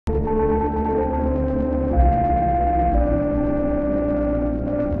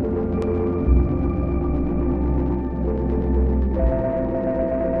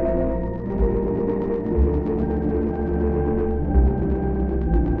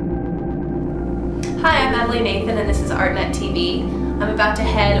Hi, I'm Emily Nathan and this is ArtNet TV. I'm about to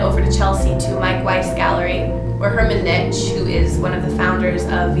head over to Chelsea to Mike Weiss Gallery, where Hermann Nitsch, who is one of the founders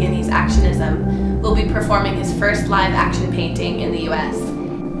of Viennese Actionism, will be performing his first live action painting in the US.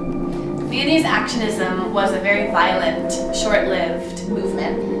 Viennese Actionism was a very violent, short-lived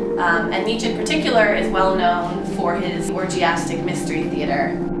movement, and Nitsch in particular is well known for his orgiastic mystery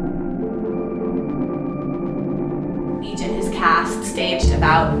theater. Nitsch and his cast staged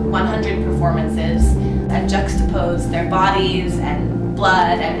about 100 performances and juxtaposed their bodies and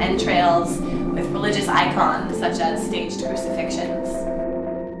blood and entrails with religious icons such as staged crucifixions.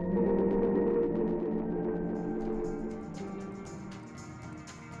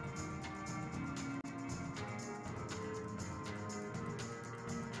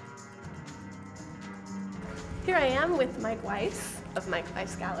 Here I am with Mike Weiss of Mike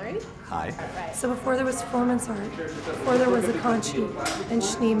Weiss Gallery. Hi. Right. So before there was performance art, before there was a Conchi and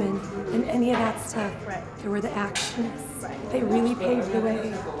Schneemann and any of that stuff, Right. there were the actionists. Right. They really paved the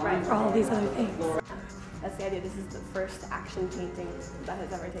way Right. for all of these other things. That's the idea. This is the first action painting that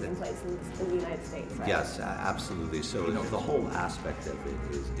has ever taken place in the United States, right? Yes, absolutely. So the whole aspect of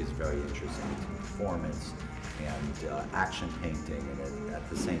it is very interesting. It's performance and action painting, and at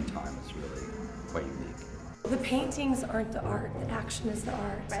the same time, it's really quite unique. The paintings aren't the art, the action is the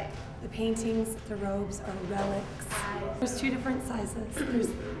art. Right. The paintings, the robes are relics. There's two different sizes. There's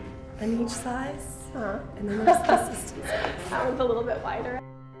an each size, and then there's the assistant size. That one's a little bit wider.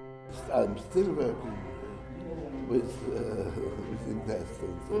 I'm still working with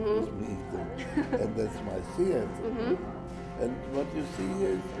intestines and with meat, and that's my theater. And what you see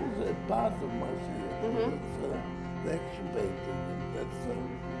here is a part of my theater. It's the action painting, and that's,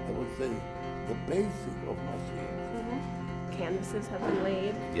 I would say, the basic of my theater. Canvases have been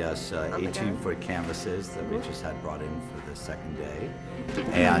laid. Yes, 18-foot canvases that we just had brought in for the second day.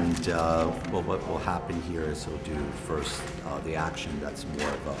 And well, what will happen here is we'll do first the action that's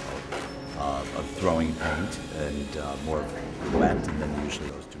more of throwing paint and more of wet, and then usually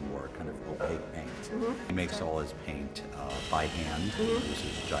goes to more kind of opaque paint. He makes all his paint by hand. He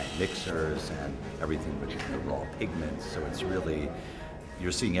uses giant mixers and everything with the raw pigments, so it's really,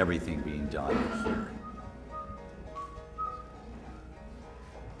 you're seeing everything being done here.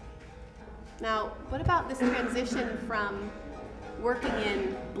 Now, what about this transition from working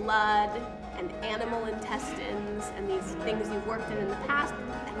in blood and animal intestines and these things you've worked in the past,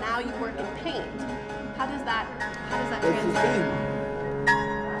 and now you work in paint? How does that That's the transition? same.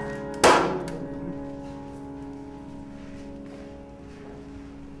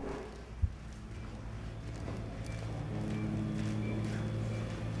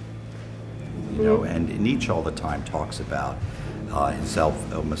 You know, and Nitsch all the time talks about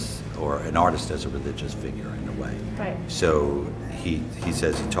himself almost, or an artist as a religious figure in a way. Right. So he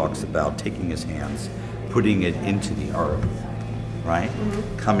says, he talks about taking his hands, putting it into the earth, right?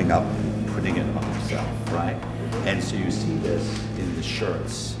 Coming up and putting it on himself, right? And so you see this in the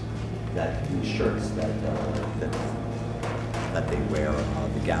shirts, that they wear,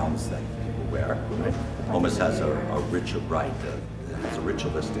 the gowns that people wear, right? Almost has a ritual, right? It's a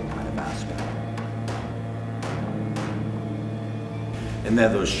ritualistic kind of aspect. And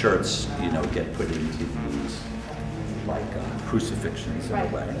then those shirts, you know, get put into these like crucifixions in a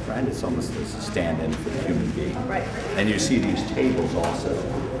way, right? It's almost as a stand-in for the human being. Right. And you see these tables also,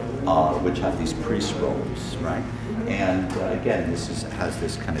 which have these priest robes, right? And again, has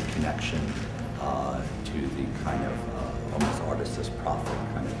this kind of connection to the kind of almost artist as prophet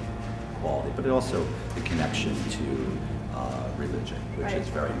kind of quality, but also the connection to religion, which is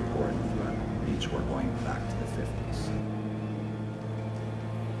very important for Nitsch. We're going back to the 50s.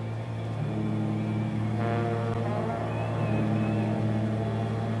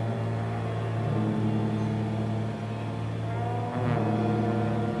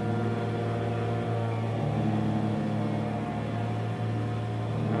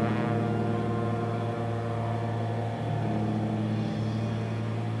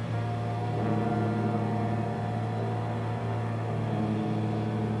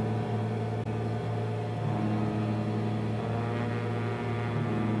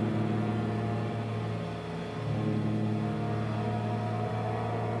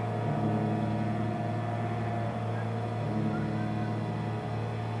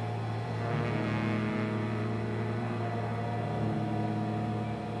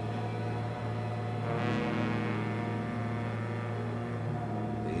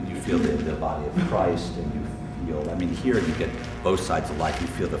 Feel the body of Christ, and you feel, I mean, here you get both sides of life. You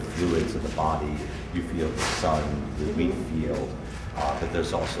feel the fluids of the body, you feel the sun, the wheat field, but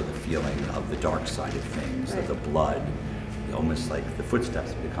there's also the feeling of the dark side of things, of the blood, almost like the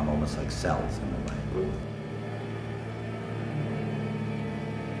footsteps become almost like cells in a way.